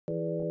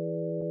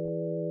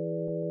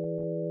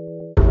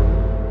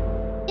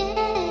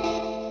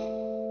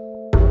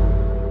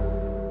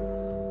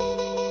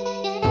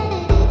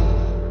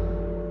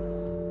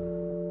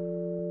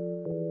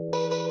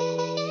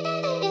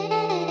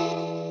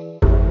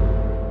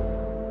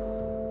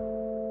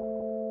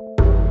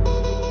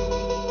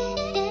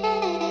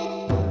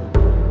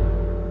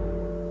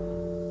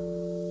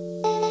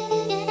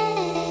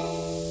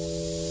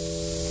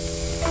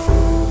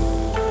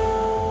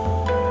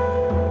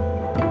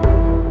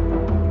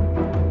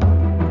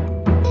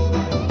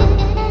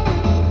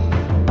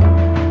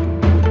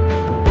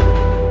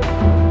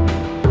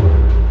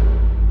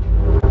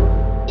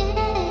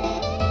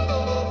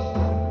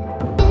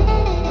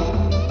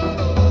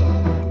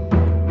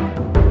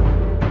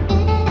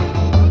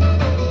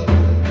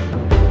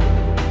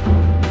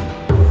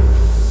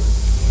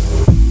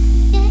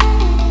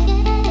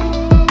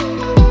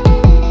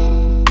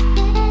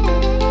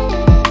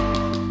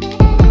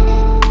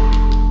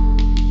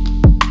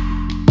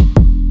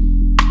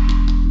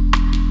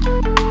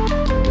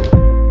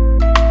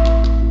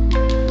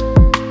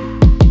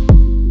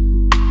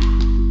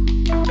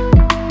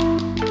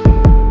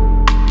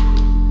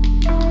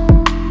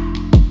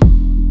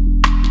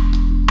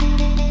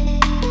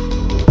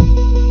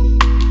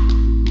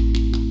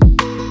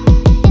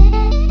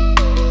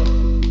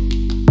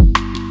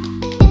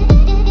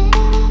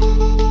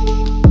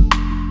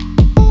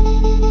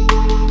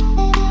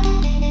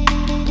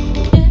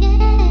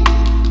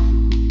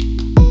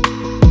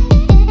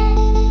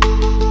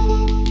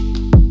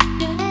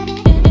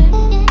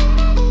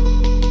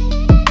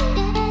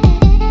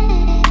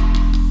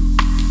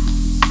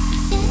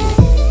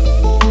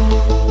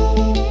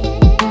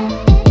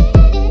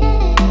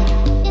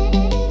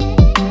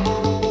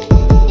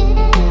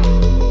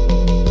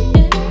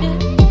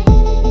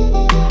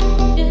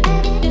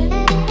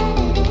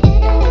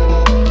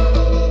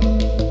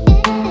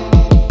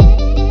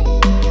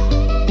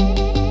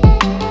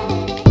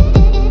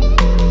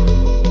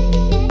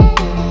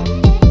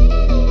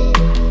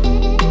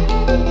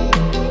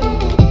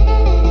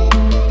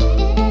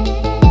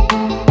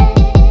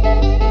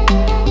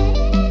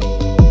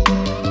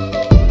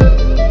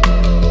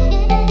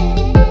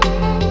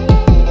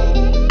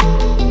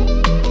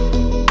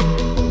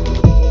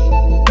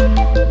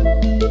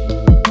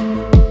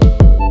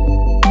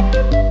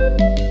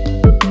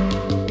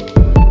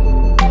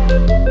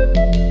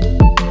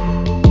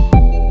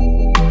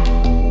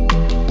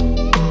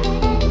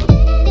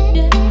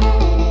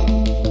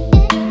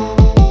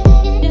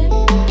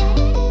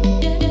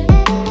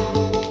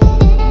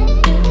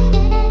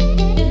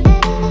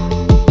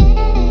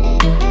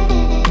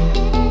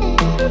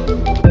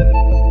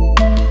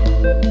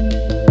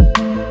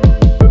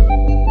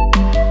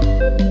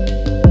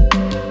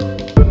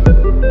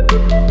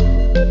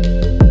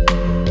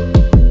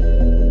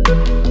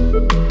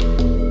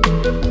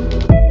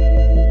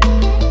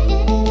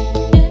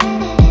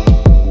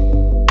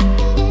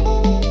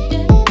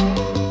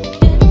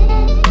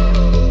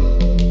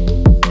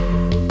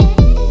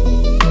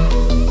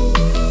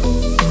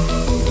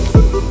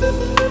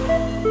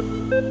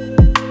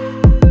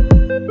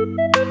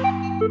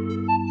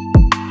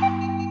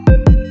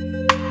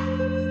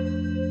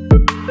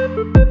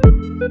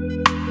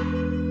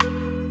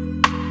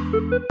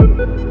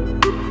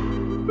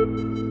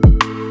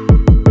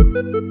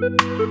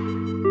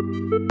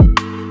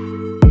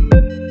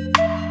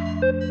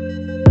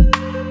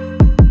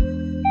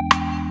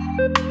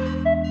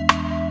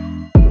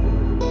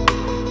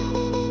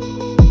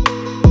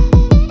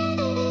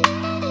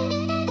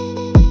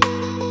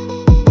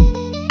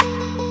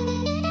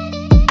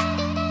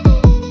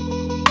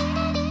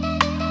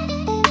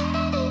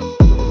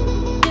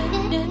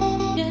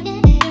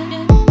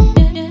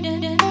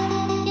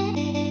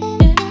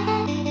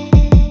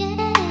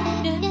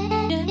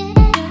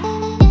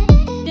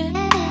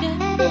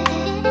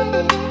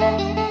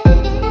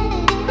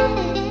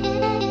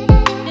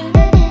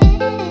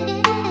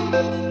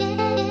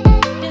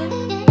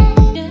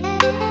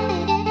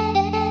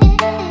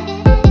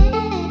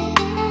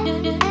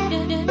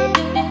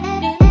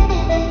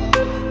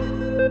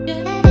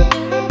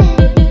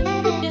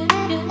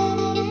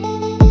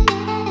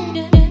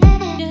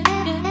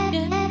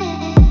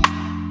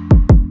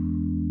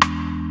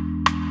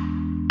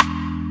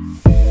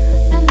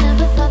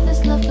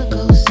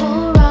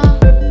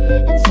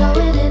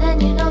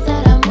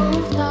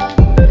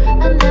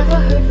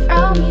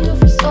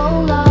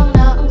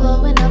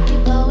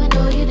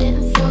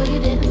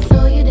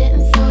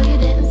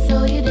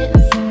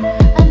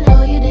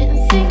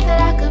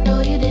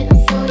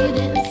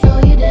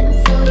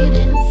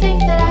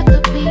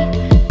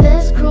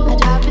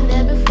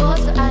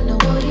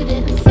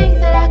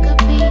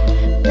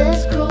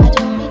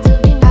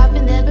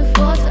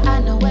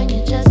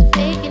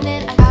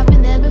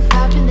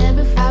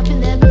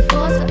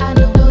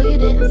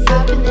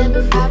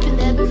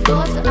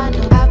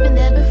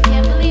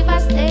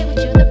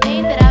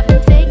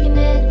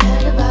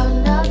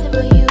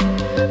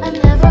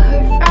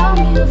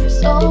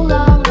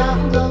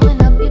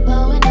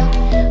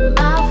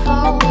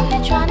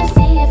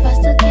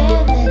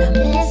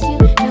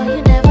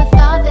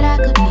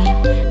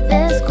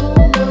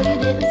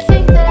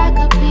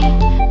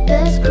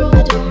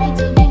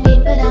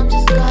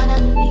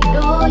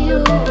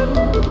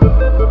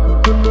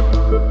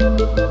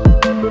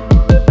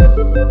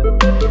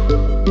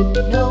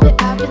Know it,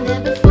 I've been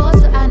there before,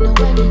 so I know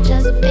when you're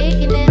just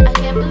faking it. I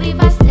can't believe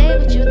I stayed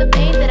with you, the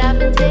pain that I've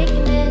been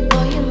taking it.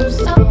 Oh, you move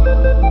so.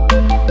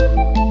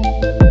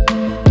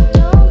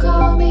 Don't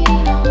call me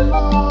no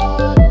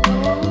more,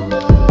 no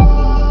more.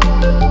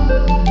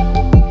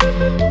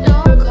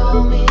 Don't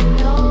call me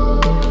no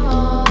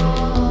more.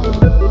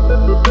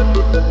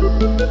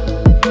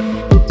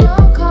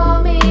 Don't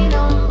call me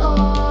no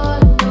more,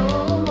 no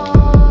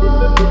more.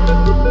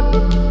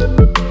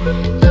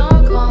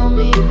 Don't call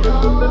me no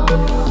more.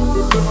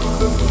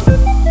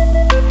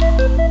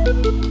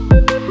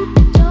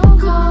 Don't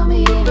call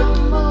me no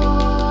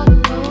more,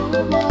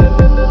 no more.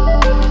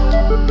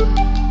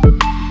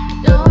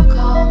 Don't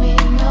call me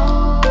no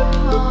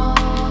more.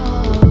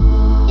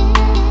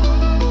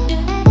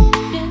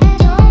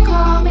 Don't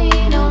call me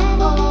no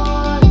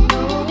more,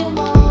 no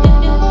more.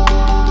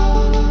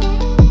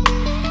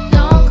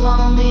 Don't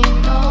call me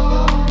no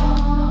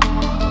more.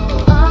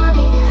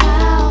 Funny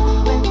how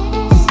when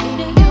we see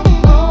you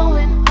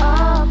blowing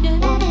up,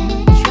 wanna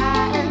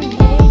try and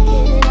make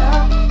it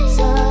up,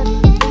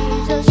 suddenly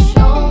just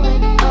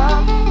showing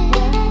up.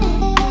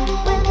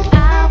 When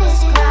I was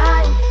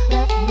crying,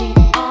 left me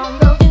on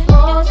the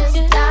floor just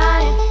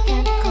dying.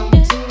 Can't come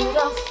to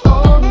the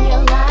phone,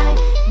 you're lying.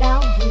 Now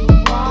you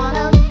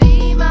wanna be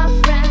my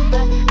friend,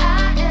 but I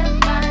am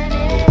mine.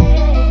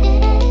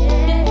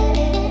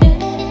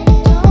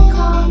 Don't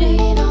call me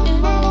no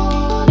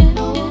more, no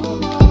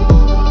more.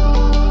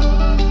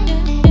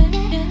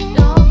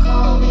 Don't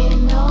call me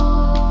no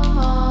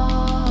more.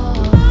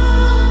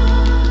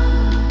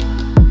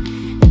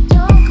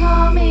 Don't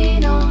call me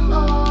no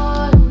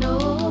more, no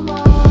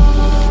more.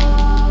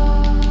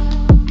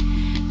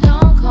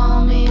 Don't call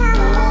me no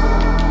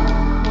more.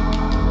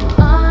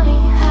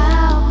 Funny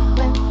how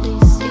when they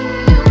see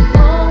you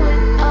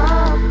blowing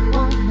up,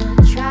 wanna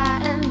try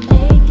and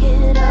make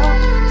it up,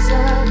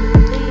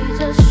 suddenly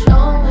just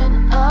showing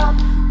up.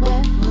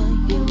 Where were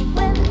you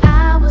when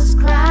I was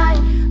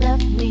crying?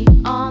 Left me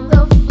on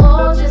the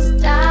floor just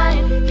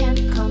dying.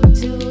 Can't come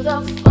to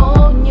the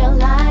phone, you're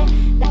lying.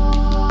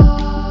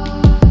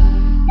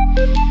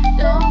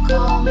 Don't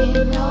call me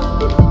no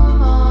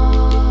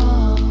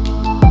more.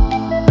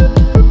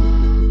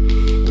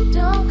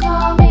 Don't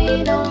call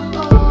me no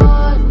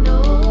more, no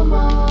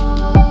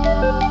more.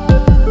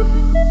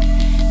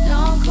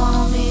 Don't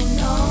call me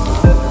no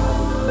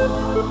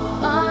more.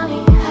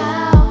 Funny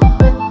how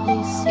when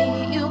they see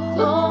you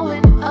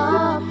glowing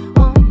up,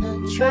 wanna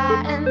try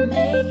and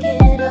make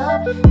it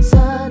up,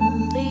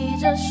 suddenly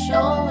just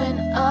showing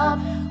up.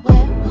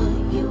 Where were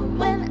you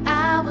when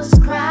I was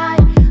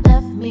crying?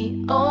 Left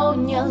me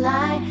on your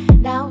line.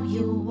 Now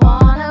you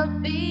wanna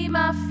be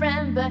my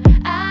friend, but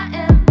I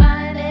am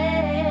mine.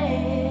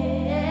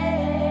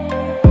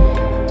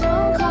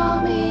 Don't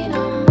call me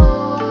no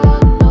more,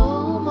 no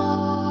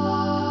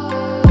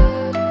more.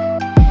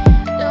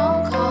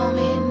 Don't call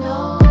me no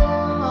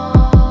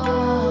more.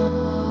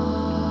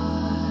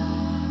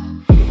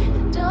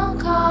 Don't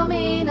call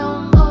me no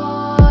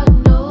more,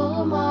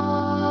 no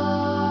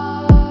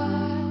more.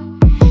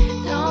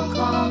 Don't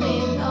call me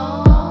no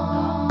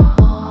more.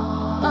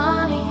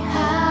 Funny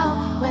how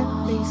when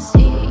they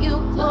see you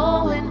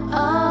glowing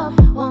up,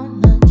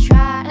 wanna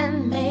try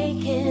and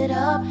make it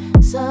up,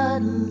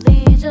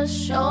 suddenly just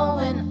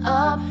showing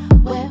up.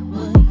 Where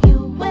were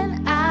you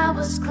when I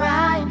was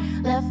crying?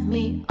 Left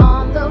me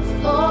on the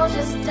floor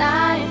just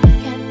dying.